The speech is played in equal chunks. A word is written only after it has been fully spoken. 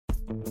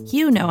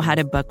You know how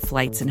to book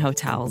flights and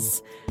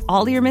hotels.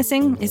 All you're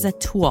missing is a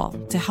tool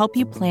to help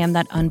you plan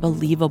that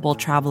unbelievable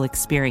travel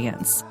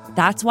experience.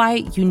 That's why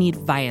you need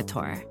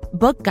Viator.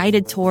 Book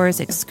guided tours,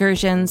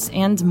 excursions,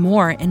 and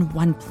more in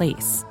one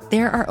place.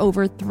 There are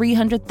over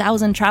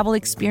 300,000 travel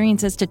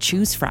experiences to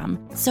choose from,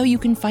 so you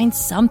can find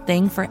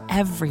something for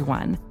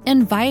everyone.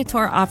 And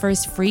Viator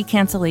offers free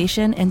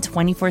cancellation and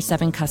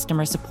 24/7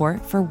 customer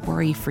support for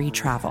worry-free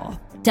travel.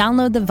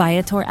 Download the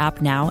Viator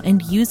app now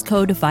and use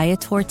code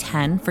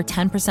Viator10 for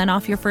 10%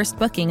 off your first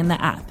booking in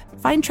the app.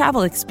 Find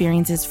travel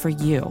experiences for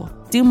you.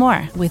 Do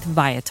more with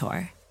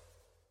Viator.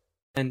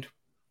 And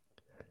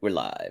we're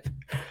live.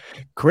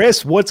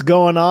 Chris, what's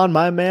going on,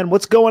 my man?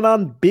 What's going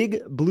on,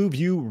 Big Blue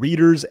View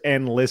readers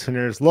and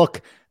listeners?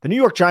 Look, the New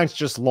York Giants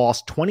just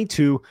lost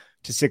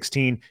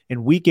 22-16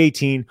 in Week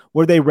 18,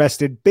 where they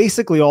rested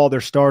basically all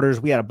their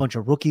starters. We had a bunch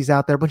of rookies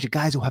out there, a bunch of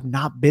guys who have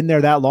not been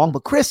there that long.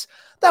 But Chris,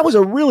 that was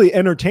a really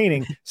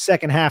entertaining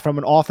second half from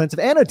an offensive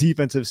and a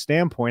defensive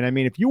standpoint. I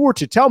mean, if you were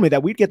to tell me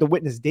that we'd get to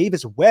witness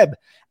Davis Webb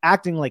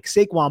acting like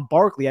Saquon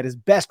Barkley at his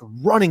best,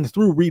 running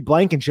through Reed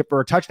Blankenship for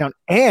a touchdown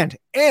and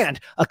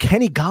a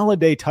Kenny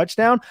Golladay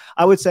touchdown,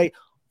 I would say,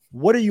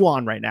 what are you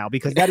on right now?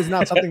 Because that is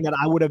not something that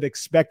I would have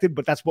expected,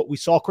 but that's what we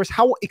saw. Chris,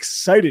 how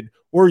excited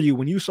were you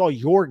when you saw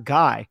your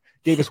guy,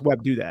 Davis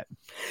Webb, do that?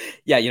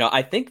 Yeah,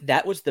 I think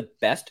that was the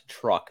best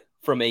truck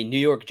from a New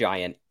York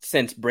Giant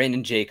since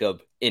Brandon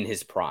Jacob in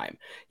his prime.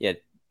 Yeah,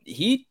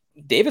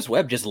 Davis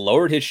Webb just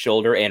lowered his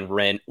shoulder and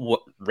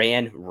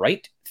ran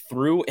right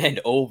through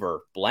and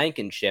over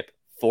Blankenship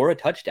for a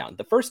touchdown,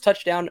 the first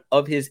touchdown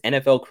of his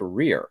NFL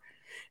career.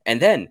 And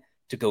then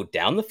to go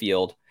down the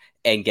field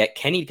and get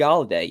Kenny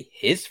Golladay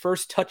his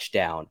first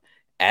touchdown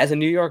as a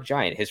New York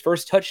Giant, his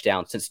first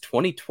touchdown since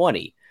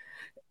 2020,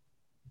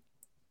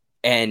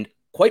 and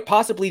quite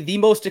possibly the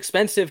most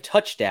expensive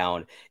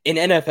touchdown in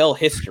NFL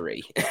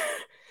history.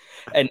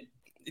 And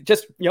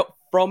just,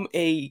 from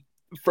a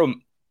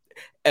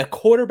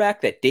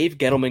quarterback that Dave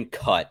Gettleman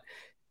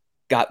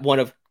got one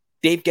of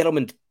Dave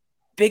Gettleman's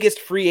biggest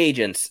free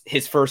agents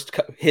his first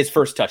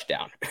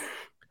touchdown.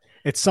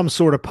 It's some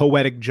sort of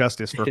poetic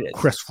justice for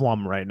Chris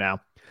Flum right now.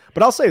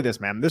 But I'll say this,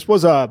 man, this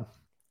was a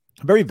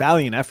very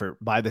valiant effort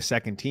by the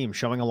second team,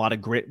 showing a lot of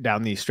grit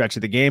down the stretch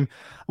of the game.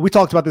 We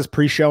talked about this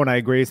pre-show, and I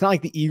agree. It's not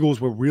like the Eagles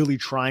were really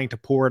trying to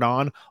pour it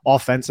on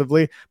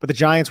offensively, but the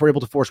Giants were able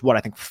to force,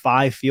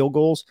 5 field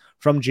goals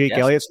from Jake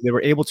Elliott. So they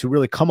were able to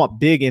really come up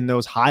big in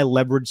those high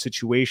leverage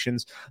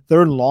situations,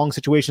 third and long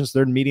situations,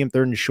 third and medium,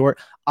 third and short.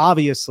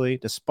 Obviously,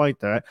 despite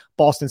that,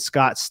 Boston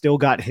Scott still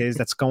got his.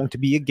 That's going to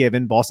be a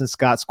given. Boston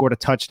Scott scored a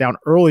touchdown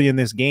early in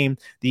this game,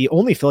 the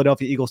only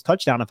Philadelphia Eagles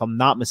touchdown, if I'm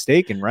not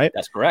mistaken, right?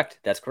 That's correct.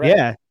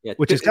 Yeah,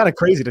 which is kind of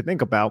crazy to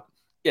think about.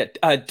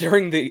 Yeah,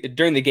 during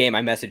the game,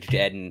 I messaged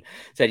Ed and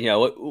said,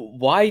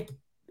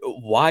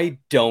 why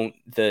don't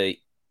the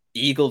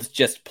Eagles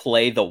just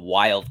play the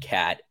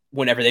Wildcat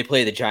whenever they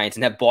play the Giants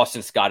and have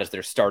Boston Scott as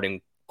their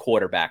starting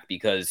quarterback?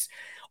 Because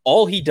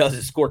all he does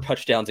is score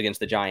touchdowns against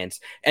the Giants,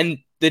 and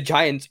the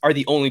Giants are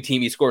the only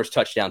team he scores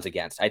touchdowns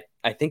against.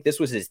 I think this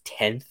was his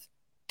 10th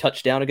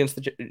touchdown against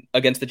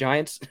the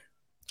Giants.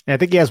 I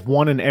think he has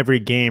one in every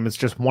game. It's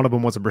just one of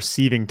them was a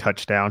receiving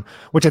touchdown,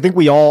 which I think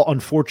we all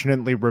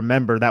unfortunately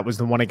remember. That was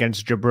the one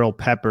against Jabril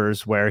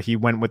Peppers where he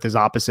went with his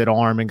opposite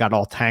arm and got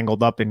all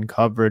tangled up in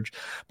coverage.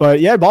 But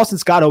yeah, Boston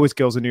Scott always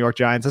kills the New York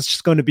Giants. That's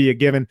just going to be a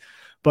given.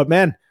 But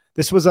man,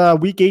 this was a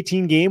Week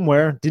 18 game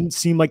where it didn't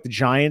seem like the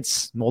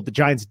Giants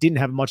didn't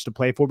have much to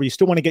play for, but you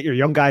still want to get your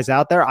young guys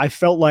out there. I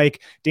felt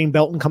like Dane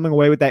Belton coming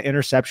away with that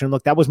interception.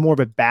 Look, that was more of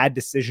a bad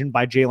decision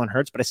by Jalen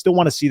Hurts, but I still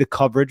want to see the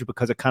coverage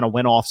because it kind of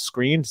went off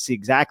screen to see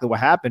exactly what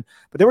happened.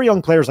 But there were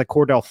young players like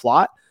Cordell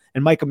Flott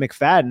and Micah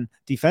McFadden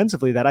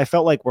defensively that I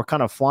felt like were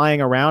kind of flying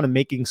around and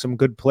making some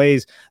good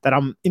plays that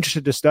I'm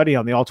interested to study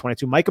on the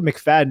All-22. Micah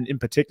McFadden in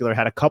particular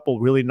had a couple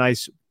really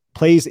nice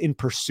plays in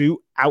pursuit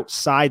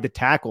outside the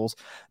tackles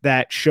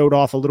that showed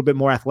off a little bit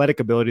more athletic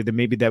ability than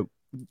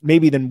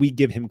maybe than we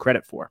give him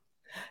credit for.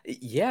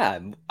 Yeah,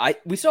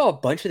 we saw a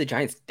bunch of the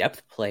Giants'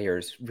 depth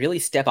players really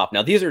step up.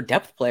 Now, these are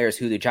depth players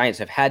who the Giants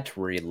have had to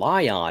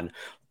rely on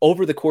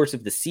over the course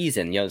of the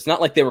season. It's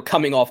not like they were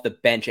coming off the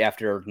bench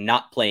after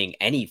not playing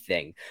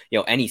anything,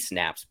 any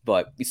snaps.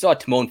 But we saw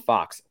Timon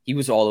Fox. He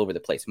was all over the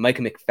place.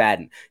 Micah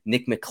McFadden,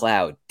 Nick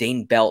McLeod,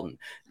 Dane Belton,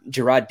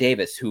 Gerard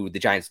Davis, who the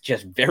Giants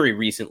just very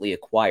recently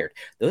acquired.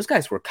 Those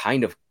guys were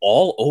kind of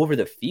all over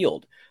the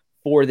field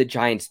for the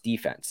Giants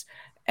defense.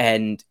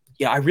 And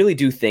I really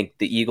do think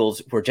the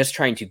Eagles were just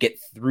trying to get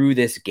through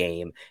this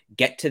game,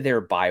 get to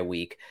their bye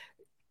week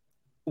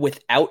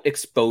without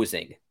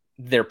exposing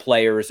their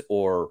players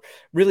or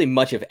really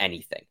much of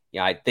anything.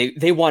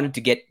 They wanted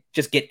to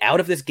get out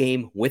of this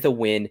game with a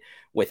win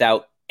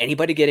without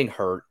anybody getting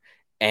hurt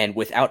and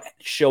without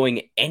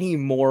showing any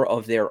more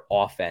of their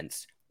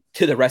offense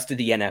to the rest of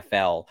the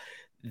NFL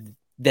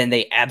than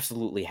they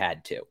absolutely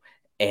had to.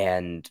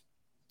 And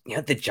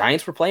the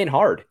Giants were playing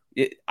hard.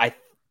 I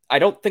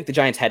don't think the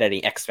Giants had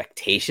any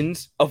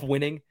expectations of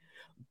winning,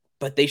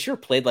 but they sure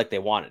played like they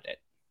wanted it.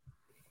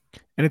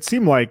 And it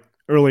seemed like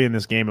early in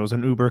this game, it was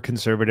an uber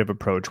conservative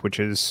approach, which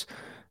is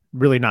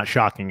really not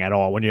shocking at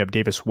all when you have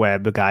Davis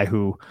Webb, the guy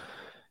who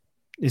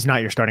is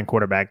not your starting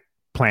quarterback,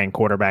 playing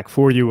quarterback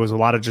for you. It was a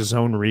lot of just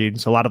zone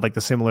reads, a lot of like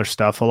the similar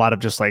stuff, a lot of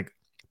just like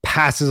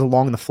passes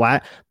along the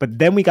flat. But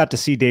then we got to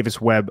see Davis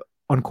Webb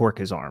uncork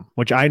his arm,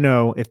 which I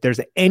know if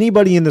there's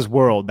anybody in this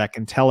world that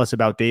can tell us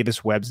about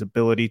Davis Webb's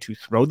ability to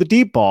throw the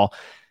deep ball,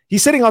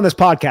 he's sitting on this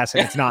podcast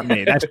and it's not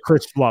me. That's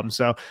Chris Flum.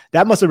 So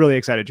that must have really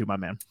excited you, my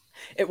man.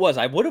 It was.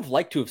 I would have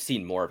liked to have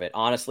seen more of it,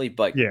 honestly.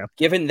 But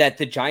given that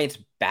the Giants'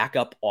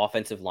 backup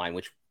offensive line,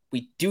 which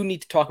we do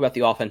need to talk about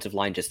the offensive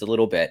line just a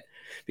little bit,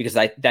 because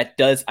that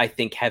does, I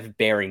think, have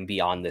bearing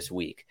beyond this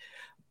week.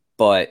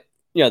 But,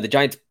 the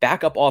Giants'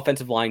 backup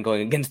offensive line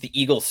going against the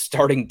Eagles'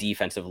 starting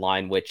defensive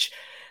line, which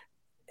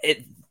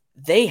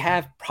they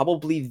have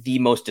probably the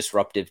most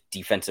disruptive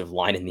defensive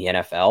line in the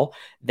NFL.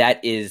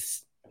 That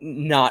is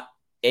not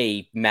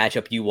a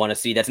matchup you want to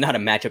see. That's not a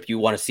matchup you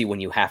want to see when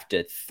you have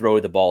to throw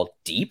the ball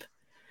deep.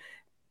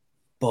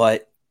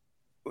 But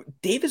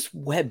Davis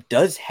Webb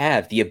does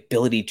have the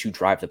ability to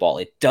drive the ball.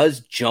 It does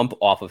jump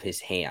off of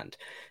his hand.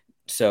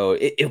 So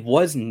it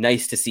was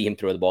nice to see him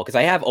throw the ball because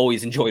I have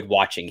always enjoyed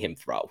watching him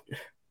throw.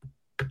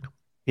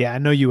 Yeah, I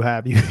know you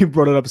have. You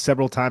brought it up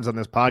several times on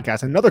this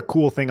podcast. Another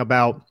cool thing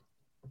about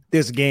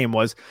this game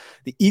was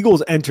the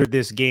Eagles entered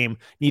this game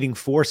needing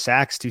 4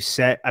 sacks to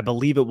set, I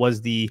believe it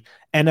was the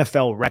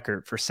NFL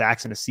record for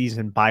sacks in a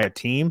season by a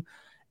team.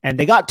 And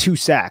they got 2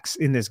 sacks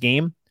in this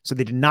game. So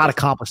they did not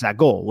accomplish that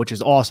goal, which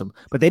is awesome.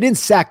 But they didn't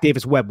sack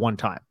Davis Webb one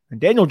time. And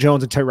Daniel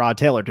Jones and Tyrod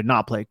Taylor did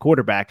not play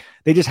quarterback.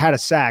 They just had a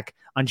sack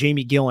on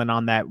Jamie Gillen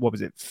on that,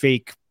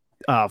 fake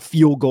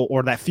field goal,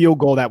 or that field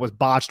goal that was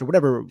botched, or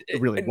whatever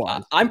it really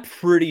was. I'm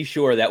pretty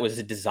sure that was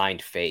a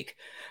designed fake.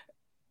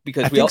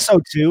 Because I think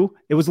so too.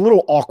 It was a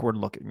little awkward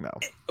looking though.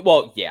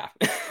 Well, yeah.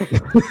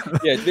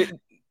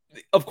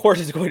 Of course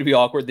it's going to be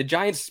awkward. The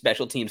Giants'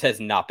 special teams has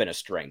not been a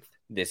strength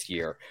this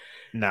year.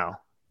 No.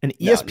 And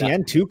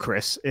ESPN too,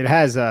 Chris. It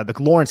has the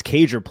Lawrence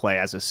Cager play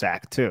as a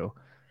sack too.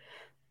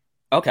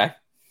 Okay.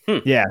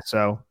 Yeah,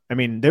 so I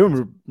mean, they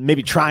were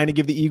maybe trying to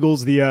give the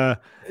Eagles the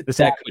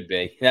sack.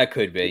 That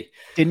could be.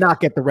 Did not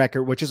get the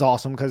record, which is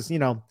awesome because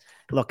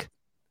look,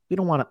 we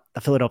don't want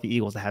the Philadelphia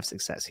Eagles to have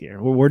success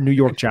here. We're New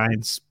York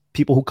Giants.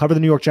 People who cover the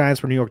New York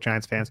Giants were New York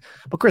Giants fans.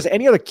 But Chris,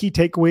 any other key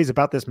takeaways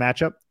about this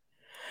matchup?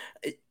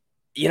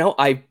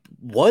 I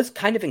was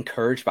kind of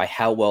encouraged by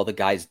how well the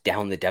guys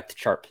down the depth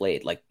chart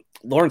played. Like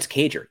Lawrence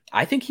Cager,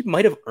 I think he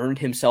might have earned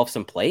himself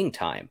some playing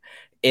time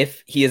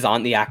if he is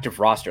on the active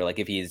roster. Like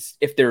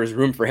if there is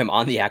room for him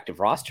on the active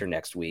roster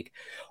next week,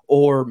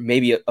 or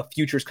maybe a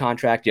futures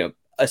contract,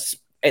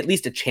 at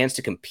least a chance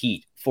to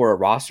compete for a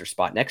roster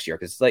spot next year.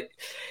 Because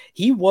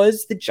he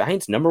was the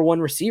Giants' number 1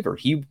 receiver.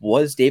 He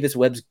was Davis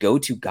Webb's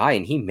go-to guy,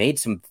 and he made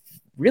some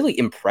really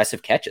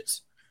impressive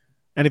catches.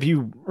 And if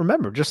you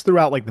remember, just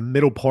throughout the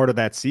middle part of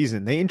that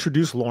season, they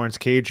introduced Lawrence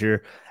Cager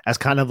as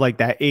kind of like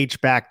that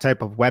H-back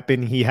type of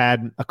weapon. He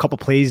had a couple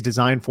plays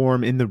designed for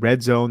him in the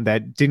red zone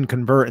that didn't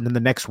convert. And then the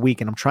next week,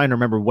 and I'm trying to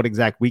remember what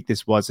exact week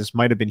this was. This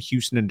might have been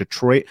Houston and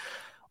Detroit,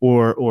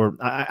 or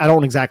I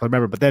don't exactly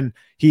remember, but then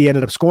he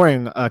ended up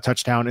scoring a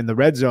touchdown in the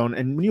red zone.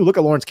 And when you look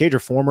at Lawrence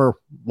Cager, former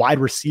wide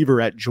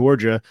receiver at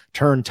Georgia,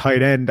 turned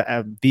tight end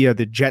via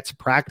the Jets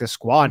practice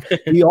squad,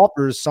 he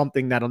offers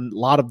something that a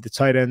lot of the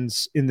tight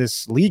ends in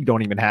this league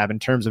don't even have in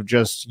terms of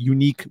just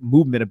unique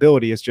movement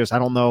ability. It's just, I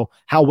don't know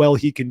how well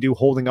he can do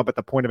holding up at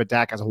the point of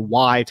attack as a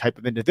Y type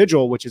of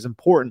individual, which is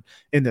important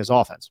in this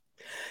offense.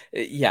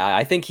 Yeah,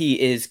 I think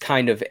he is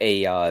kind of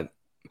I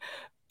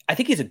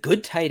think he's a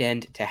good tight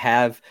end to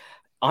have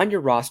on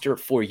your roster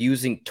for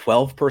using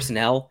 12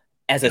 personnel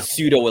as a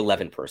pseudo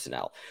 11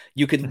 personnel.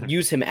 You could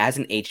use him as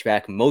an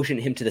H-back, motion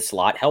him to the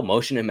slot,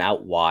 motion him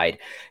out wide.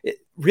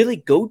 Really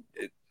go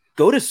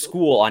to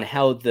school on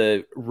how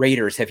the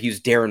Raiders have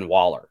used Darren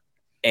Waller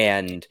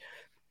and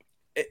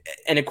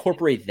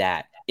incorporate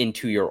that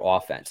into your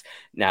offense.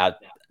 Now,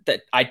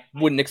 that I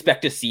wouldn't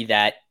expect to see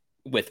that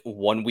with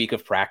 1 week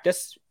of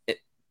practice,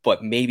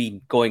 but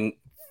maybe going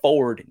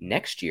forward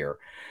next year,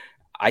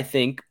 I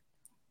think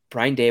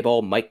Brian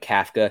Daboll, Mike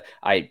Kafka,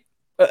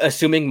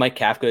 assuming Mike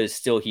Kafka is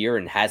still here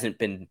and hasn't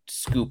been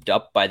scooped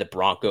up by the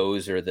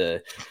Broncos or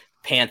the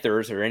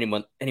Panthers or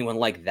anyone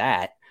like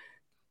that.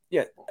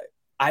 Yeah,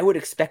 I would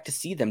expect to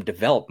see them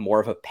develop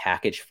more of a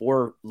package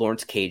for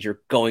Lawrence Cager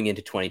going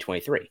into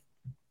 2023.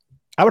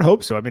 I would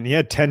hope so. I mean, he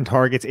had 10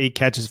 targets, 8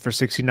 catches for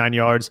 69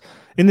 yards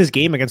in this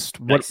game against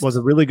what was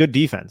a really good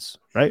defense,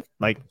 right?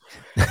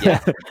 Yeah,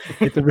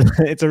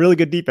 it's a really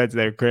good defense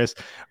there, Chris,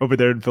 over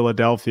there in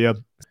Philadelphia.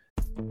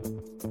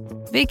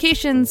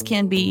 Vacations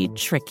can be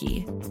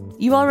tricky.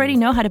 You already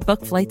know how to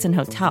book flights and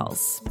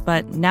hotels,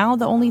 but now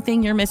the only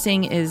thing you're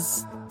missing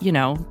is,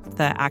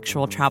 the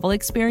actual travel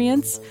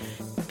experience.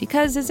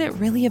 Because is it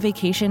really a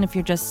vacation if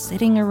you're just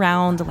sitting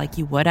around like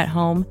you would at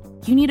home?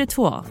 You need a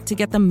tool to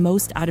get the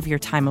most out of your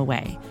time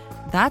away.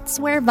 That's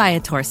where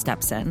Viator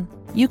steps in.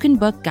 You can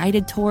book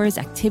guided tours,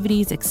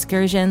 activities,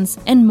 excursions,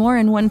 and more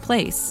in one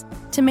place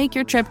to make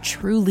your trip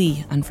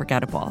truly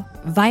unforgettable.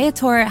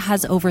 Viator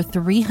has over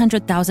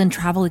 300,000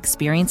 travel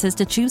experiences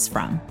to choose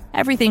from.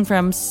 Everything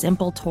from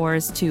simple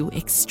tours to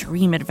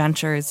extreme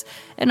adventures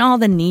and all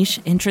the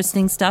niche,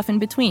 interesting stuff in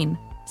between.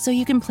 So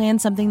you can plan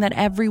something that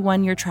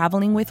everyone you're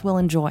traveling with will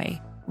enjoy.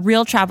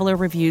 Real traveler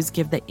reviews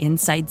give the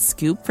inside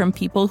scoop from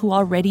people who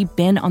already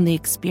been on the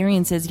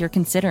experiences you're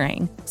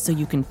considering, so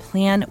you can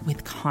plan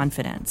with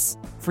confidence.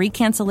 Free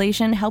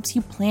cancellation helps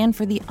you plan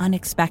for the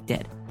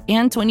unexpected.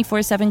 And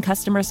 24/7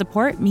 customer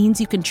support means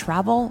you can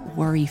travel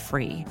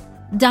worry-free.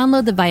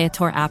 Download the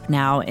Viator app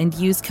now and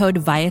use code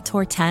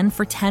Viator10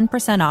 for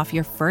 10% off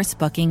your first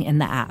booking in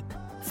the app.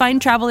 Find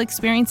travel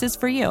experiences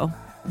for you.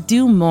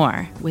 Do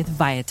more with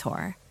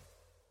Viator.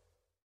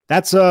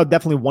 That's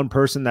definitely one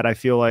person that I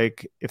feel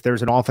like if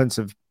there's an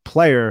offensive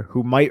player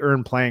who might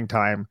earn playing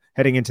time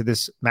heading into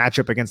this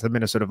matchup against the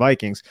Minnesota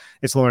Vikings,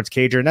 it's Lawrence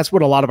Cager. And that's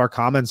what a lot of our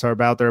comments are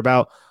about. They're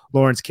about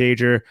Lawrence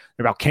Cager.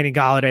 They're about Kenny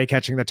Golladay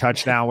catching the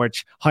touchdown,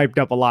 which hyped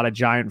up a lot of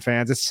Giant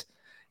fans. It's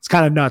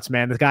kind of nuts,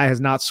 man. The guy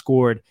has not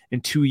scored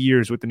in 2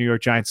 years with the New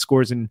York Giants.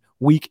 Scores in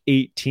week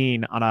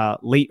 18 on a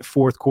late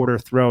fourth quarter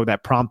throw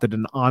that prompted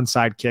an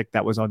onside kick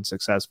that was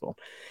unsuccessful.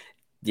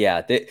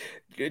 Yeah,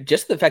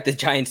 just the fact that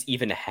Giants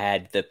even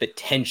had the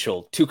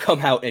potential to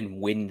come out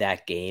and win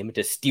that game,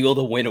 to steal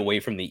the win away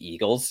from the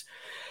Eagles,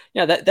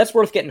 that's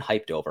worth getting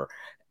hyped over.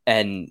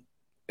 And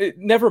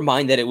never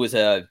mind that it was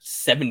a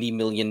 $70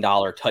 million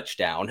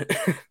touchdown.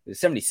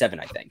 77,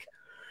 I think.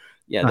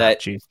 Yeah,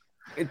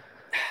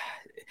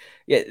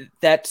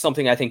 that's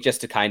something I think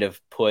just to kind of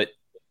put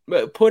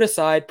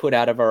aside, put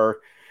out of our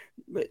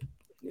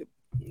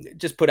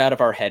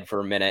head for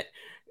a minute.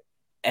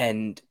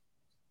 And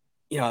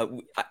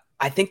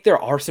I think there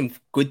are some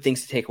good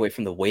things to take away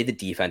from the way the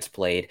defense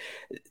played.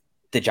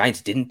 The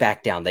Giants didn't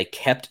back down. They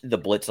kept the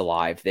blitz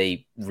alive.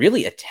 They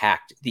really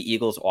attacked the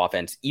Eagles'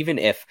 offense, even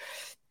if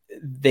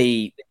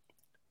the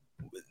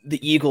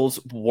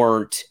Eagles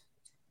weren't,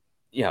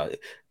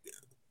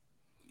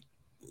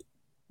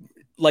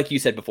 like you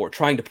said before,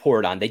 trying to pour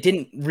it on. They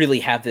didn't really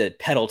have the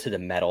pedal to the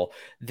metal.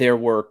 There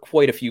were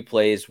quite a few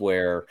plays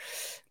where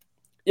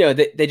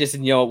they just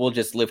said, we'll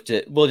just live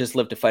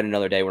to fight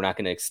another day. We're not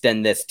going to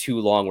extend this too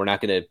long. We're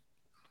not going to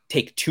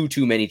take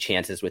too many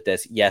chances with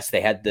this. Yes, they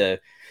had the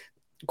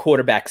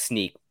quarterback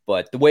sneak,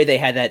 but the way they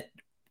had that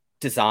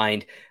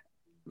designed,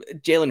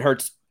 Jalen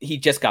Hurts, he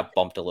just got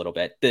bumped a little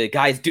bit. The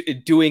guys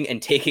doing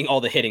and taking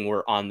all the hitting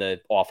were on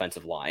the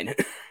offensive line.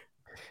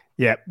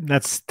 Yeah,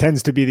 that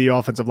tends to be the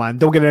offensive line.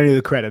 Don't get any of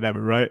the credit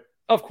ever, right?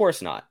 Of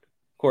course not.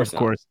 Of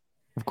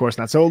course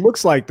not. So it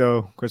looks like,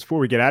 though, Chris, before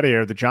we get out of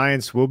here, the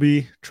Giants will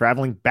be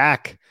traveling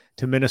back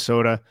to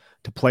Minnesota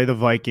to play the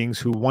Vikings,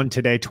 who won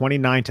today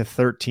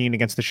 29-13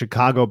 against the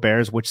Chicago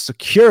Bears, which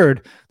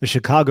secured the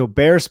Chicago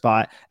Bears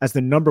spot as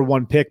the number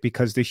one pick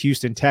because the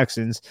Houston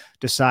Texans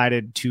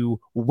decided to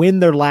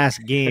win their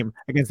last game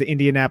against the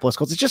Indianapolis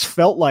Colts. It just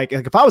felt like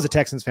if I was a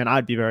Texans fan,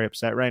 I'd be very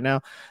upset right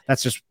now.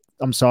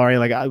 I'm sorry.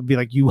 Like, I would be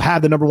like, you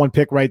have the number one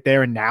pick right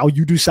there, and now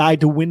you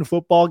decide to win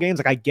football games.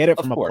 Like, I get it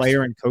from a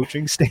player and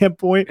coaching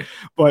standpoint,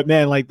 but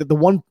man, like the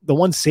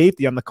one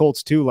safety on the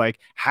Colts too, like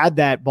had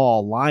that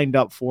ball lined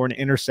up for an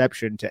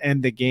interception to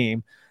end the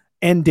game,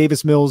 and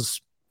Davis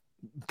Mills'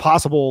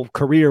 possible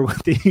career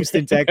with the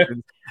Houston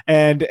Texans,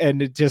 and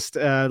it just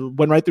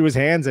went right through his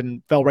hands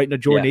and fell right into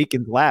Jordan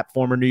Akins' lap,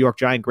 former New York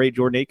Giant great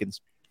Jordan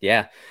Akins.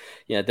 Yeah,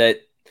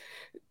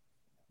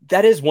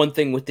 that is one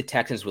thing with the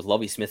Texans, with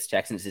Lovie Smith's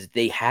Texans, is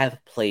they have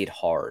played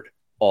hard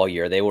all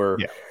year.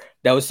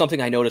 That was something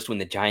I noticed when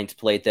the Giants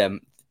played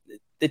them.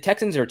 The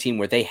Texans are a team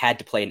where they had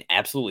to play an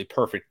absolutely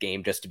perfect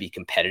game just to be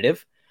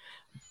competitive,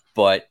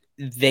 but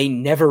they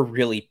never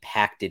really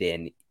packed it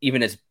in,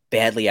 even as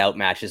badly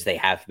outmatched as they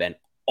have been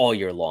all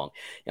year long.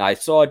 Now, I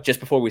saw just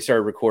before we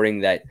started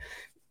recording that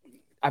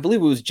I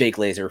believe it was Jake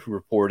Glazer who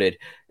reported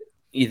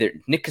either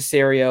Nick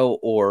Caserio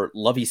or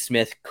Lovie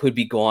Smith could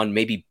be gone,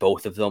 maybe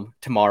both of them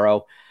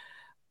tomorrow.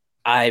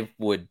 I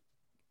would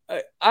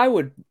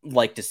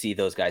like to see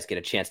those guys get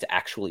a chance to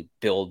actually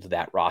build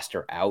that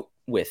roster out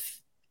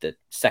with the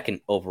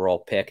second overall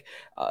pick.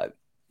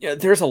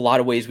 There's a lot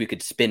of ways we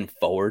could spin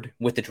forward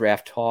with the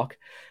draft talk.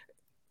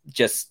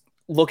 Just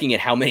looking at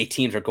how many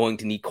teams are going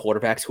to need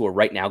quarterbacks who are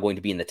right now going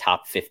to be in the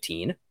top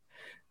 15.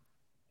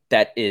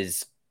 That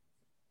is,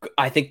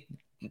 I think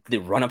the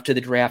run up to the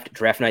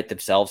draft night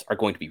themselves are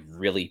going to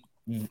be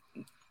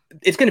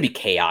it's going to be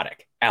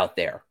chaotic out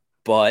there,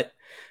 but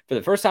for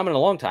the first time in a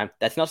long time,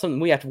 that's not something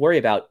we have to worry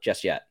about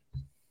just yet.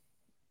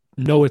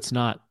 No, it's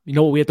not. You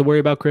know what we have to worry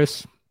about,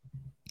 Chris?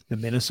 The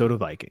Minnesota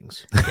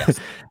Vikings. Yes.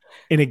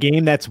 In a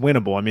game that's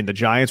winnable. I mean, the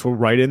Giants were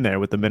right in there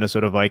with the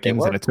Minnesota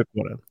Vikings, and it took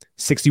a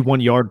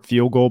 61-yard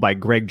field goal by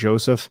Greg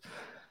Joseph.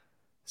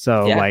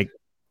 So,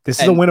 this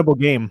is a winnable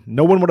game.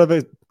 No one would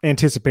have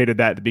anticipated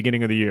that at the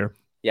beginning of the year.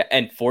 Yeah,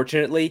 and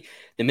fortunately,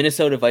 the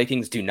Minnesota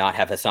Vikings do not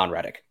have Hassan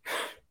Reddick.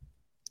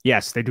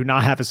 Yes, they do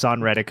not have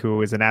Hassan Reddick,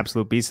 who is an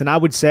absolute beast. And I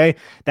would say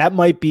that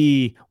might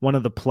be one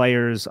of the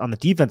players on the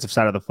defensive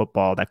side of the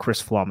football that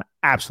Chris Pflum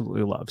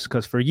absolutely loves.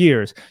 Because for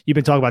years, you've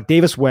been talking about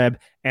Davis Webb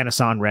and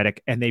Hassan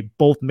Reddick, and they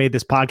both made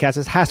this podcast.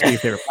 This has to be a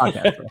favorite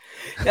podcast.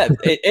 Yeah,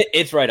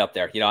 it's right up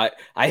there.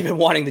 I've been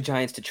wanting the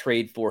Giants to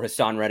trade for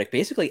Hassan Reddick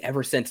basically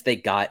ever since they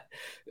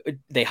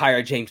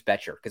hired James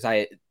Bettcher, because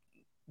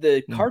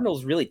the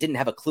Cardinals really didn't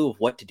have a clue of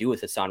what to do with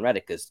Hassan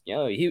Reddick, because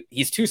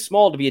he's too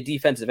small to be a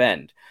defensive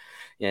end.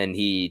 And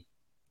he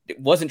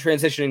wasn't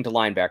transitioning to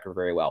linebacker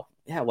very well.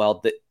 Yeah,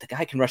 well, the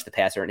guy can rush the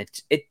passer, and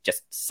it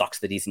just sucks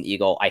that he's an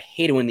Eagle. I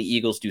hate it when the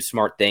Eagles do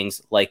smart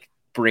things like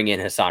bring in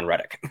Hassan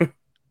Reddick.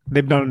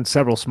 They've done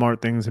several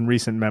smart things in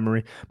recent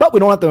memory, but we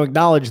don't have to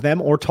acknowledge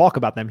them or talk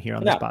about them here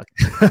on this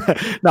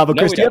podcast. No, but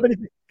Chris, do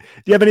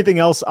you have anything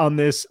else on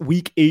this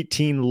Week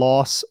 18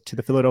 loss to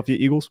the Philadelphia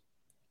Eagles?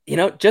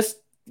 Just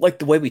like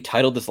the way we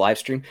titled this live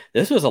stream,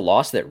 this was a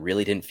loss that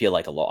really didn't feel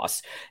like a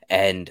loss.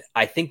 And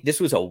I think this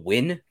was a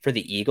win for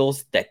the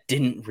Eagles that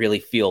didn't really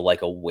feel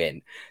like a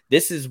win.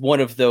 This is one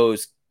of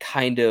those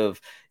kind of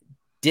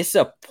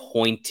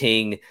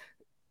disappointing,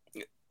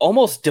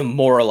 almost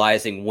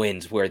demoralizing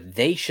wins where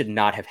they should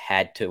not have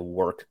had to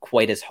work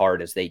quite as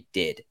hard as they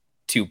did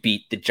to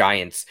beat the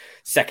Giants'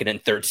 second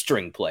and third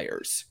string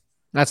players.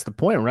 That's the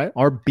point, right?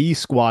 Our B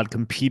squad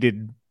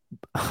competed.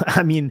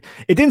 I mean,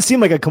 it didn't seem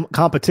like a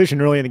competition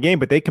early in the game,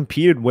 but they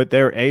competed with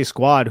their A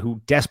squad,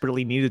 who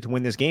desperately needed to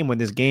win this game when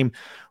this game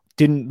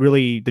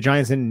the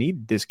Giants didn't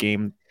need this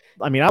game.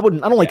 I mean, I don't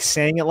like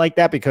saying it like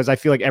that, because I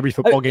feel like every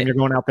football game you're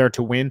going out there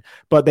to win,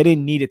 but they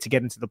didn't need it to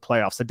get into the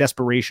playoffs. The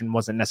desperation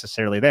wasn't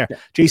necessarily there. Yeah.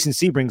 Jason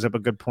C brings up a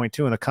good point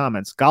too in the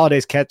comments.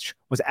 Galladay's catch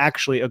was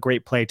actually a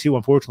great play too.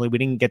 Unfortunately, we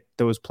didn't get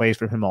those plays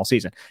from him all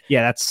season.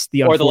 Yeah, that's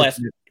the or the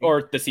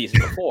season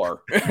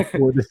before.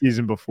 Or the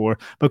season before.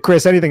 But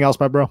Chris, anything else,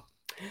 my bro?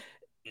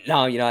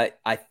 No,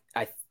 I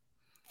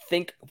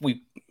think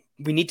we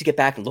need to get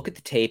back and look at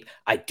the tape.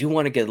 I do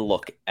want to get a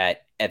look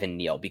at Evan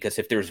Neal, because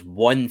if there's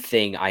one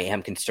thing I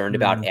am concerned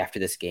about after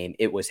this game,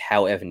 it was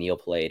how Evan Neal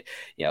played.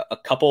 A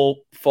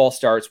couple false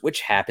starts, which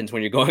happens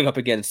when you're going up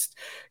against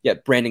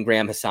Brandon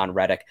Graham, Hassan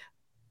Reddick,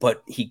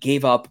 but he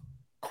gave up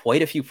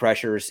quite a few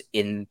pressures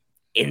in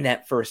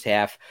that first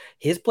half.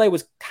 His play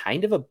was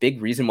kind of a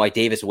big reason why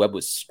Davis Webb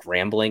was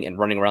scrambling and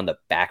running around the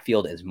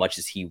backfield as much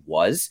as he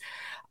was.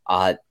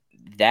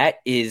 That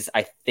is,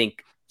 I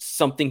think,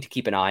 something to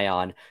keep an eye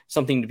on,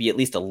 something to be at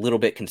least a little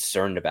bit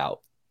concerned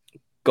about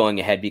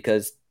going ahead,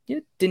 because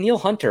Danielle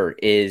Hunter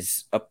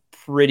is a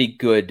pretty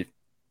good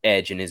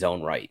edge in his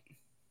own right.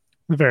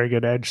 Very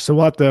good edge. So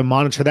we'll have to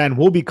monitor that, and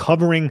we'll be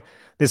covering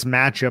this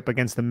matchup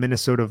against the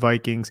Minnesota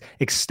Vikings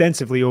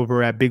extensively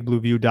over at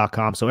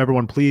bigblueview.com. So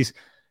everyone, please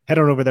head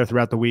on over there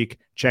throughout the week.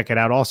 Check it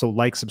out. Also,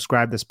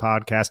 subscribe this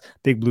podcast,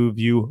 Big Blue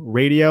View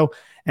Radio.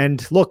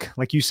 And look,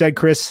 like you said,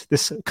 Chris,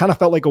 this kind of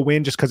felt like a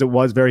win just because it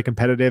was very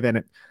competitive,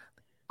 and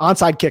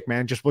onside kick,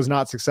 man, just was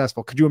not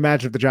successful. Could you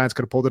imagine if the Giants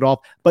could have pulled it off?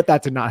 But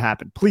that did not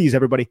happen. Please,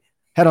 everybody,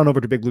 head on over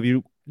to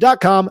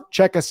bigblueview.com.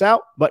 Check us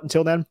out. But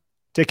until then,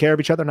 take care of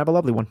each other and have a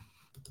lovely one.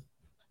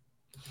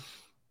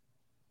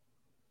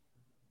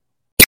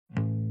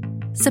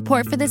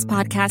 Support for this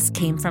podcast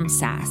came from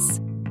SAS.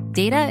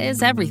 Data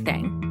is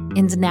everything.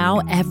 And now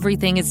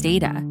everything is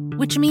data,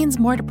 which means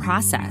more to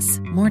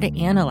process, more to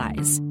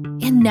analyze.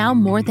 And now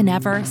more than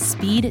ever,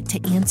 speed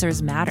to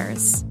answers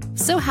matters.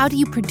 So how do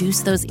you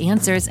produce those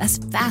answers as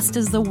fast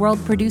as the world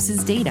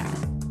produces data?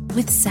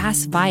 With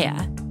SAS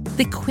Viya,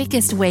 the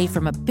quickest way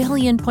from a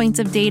billion points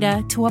of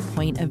data to a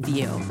point of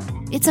view.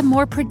 It's a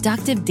more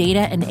productive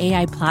data and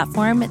AI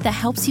platform that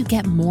helps you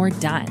get more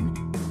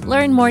done.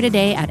 Learn more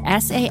today at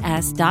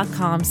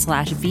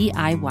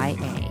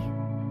sas.com/VIYA.